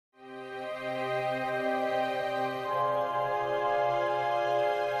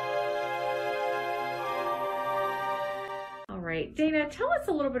right. Dana, tell us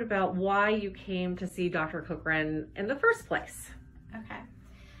a little bit about why you came to see Dr. Cochran in the first place. Okay.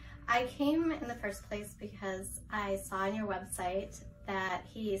 I came in the first place because I saw on your website that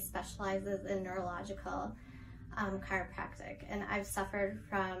he specializes in neurological chiropractic, and I've suffered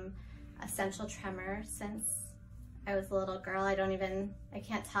from essential tremor since I was a little girl. I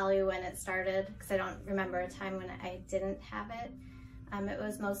can't tell you when it started because I don't remember a time when I didn't have it. It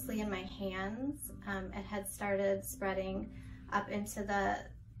was mostly in my hands. It had started spreading up into the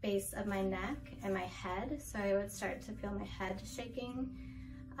base of my neck and my head, so I would start to feel my head shaking.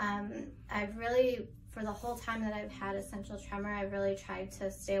 I've really, for the whole time that I've had essential tremor, I've really tried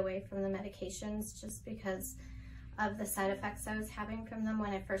to stay away from the medications just because of the side effects I was having from them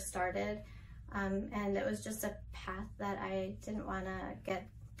when I first started. And it was just a path that I didn't want to get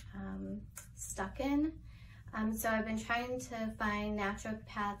stuck in. So I've been trying to find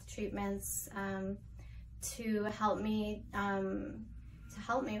naturopath treatments to help me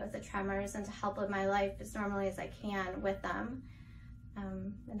with the tremors and to help live my life as normally as I can with them.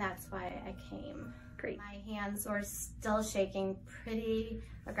 And that's why I came. Great. My hands were still shaking pretty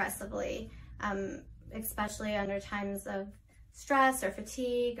aggressively, especially under times of stress or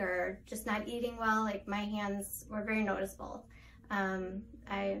fatigue or just not eating well. Like, my hands were very noticeable.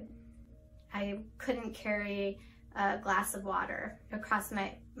 I couldn't carry a glass of water across from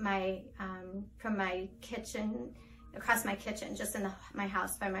my kitchen, across my kitchen, just in my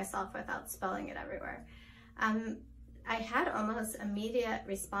house by myself without spilling it everywhere. I had almost immediate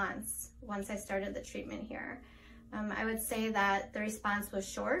response once I started the treatment here. I would say that the response was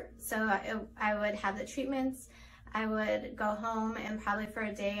short. So I would have the treatments, I would go home, and probably for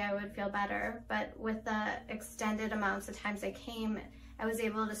a day I would feel better. But with the extended amounts of times I came, I was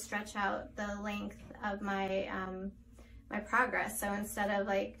able to stretch out the length of my my progress. So instead of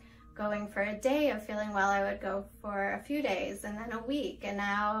like going for a day of feeling well, I would go for a few days and then a week, and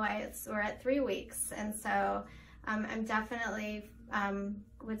now we're at 3 weeks. And so I'm definitely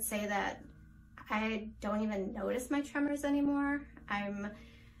would say that I don't even notice my tremors anymore. I'm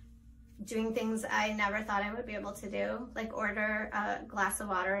doing things I never thought I would be able to do, like order a glass of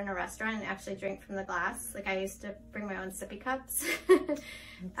water in a restaurant and actually drink from the glass. Like, I used to bring my own sippy cups.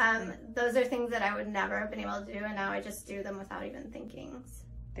 Those are things that I would never have been able to do, and now I just do them without even thinking.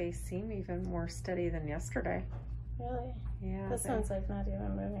 They seem even more steady than yesterday. Really? Yeah. This one's like not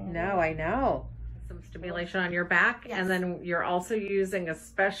even moving. No, I know. Some stimulation on your back, yes. And then you're also using a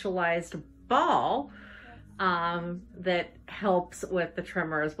specialized ball that helps with the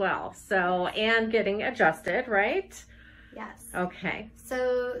tremor as well. So, and getting adjusted, right? Yes. Okay.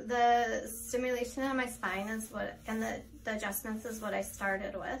 So the stimulation on my spine is and the adjustments is what I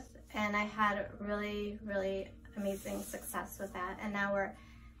started with. And I had really, really amazing success with that. And now we're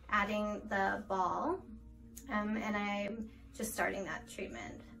adding the ball, and I'm just starting that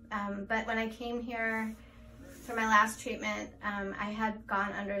treatment. But when I came here for my last treatment, I had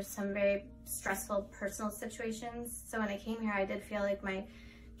gone under some very stressful personal situations. So when I came here, I did feel like my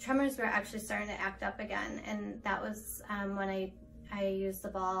tremors were actually starting to act up again. And that was when I used the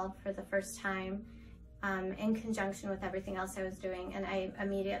ball for the first time in conjunction with everything else I was doing. And I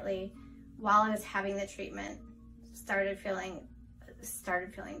immediately, while I was having the treatment, started feeling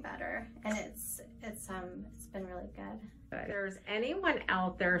better. And it's been really good. If there's anyone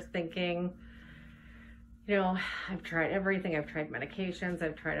out there thinking, you know, I've tried everything, I've tried medications,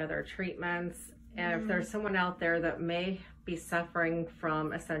 I've tried other treatments, and if there's someone out there that may be suffering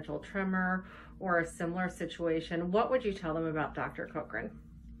from essential tremor or a similar situation, what would you tell them about Dr. Cochran?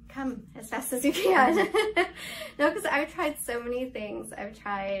 Come as fast as you can. No, because I've tried so many things. I've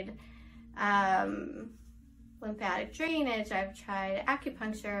tried lymphatic drainage, I've tried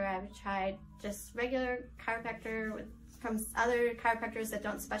acupuncture, I've tried just regular chiropractor from other chiropractors that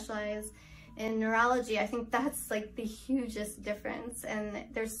don't specialize in neurology. I think that's like the hugest difference. And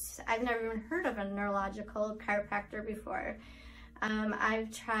I've never even heard of a neurological chiropractor before.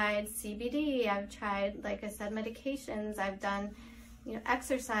 I've tried CBD, I've tried, like I said, medications, I've done, you know,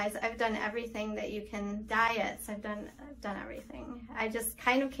 exercise, I've done everything that you can, diets, I've done everything. I just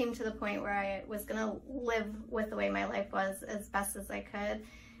kind of came to the point where I was gonna live with the way my life was as best as I could.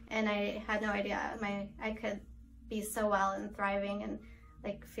 And I had no idea I could be so well and thriving and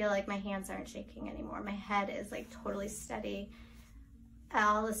like feel like my hands aren't shaking anymore. My head is like totally steady.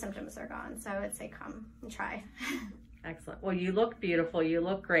 All the symptoms are gone. So I would say come and try. Excellent. Well, you look beautiful. You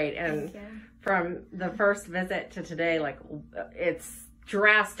look great. And from the first visit to today, like, it's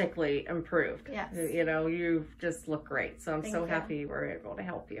drastically improved. Yes. You know, you just look great. So I'm so happy we're able to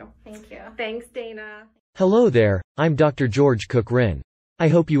help you. Thank you. Thanks, Dana. Hello there, I'm Dr. George Cochran. I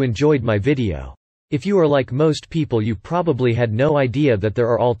hope you enjoyed my video. If you are like most people, you probably had no idea that there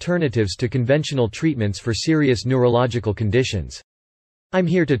are alternatives to conventional treatments for serious neurological conditions. I'm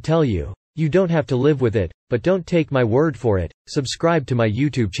here to tell you. You don't have to live with it, but don't take my word for it. Subscribe to my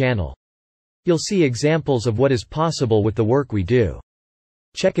YouTube channel. You'll see examples of what is possible with the work we do.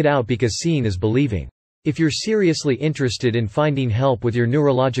 Check it out, because seeing is believing. If you're seriously interested in finding help with your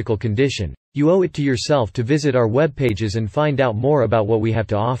neurological condition, you owe it to yourself to visit our web pages and find out more about what we have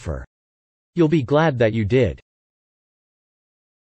to offer. You'll be glad that you did.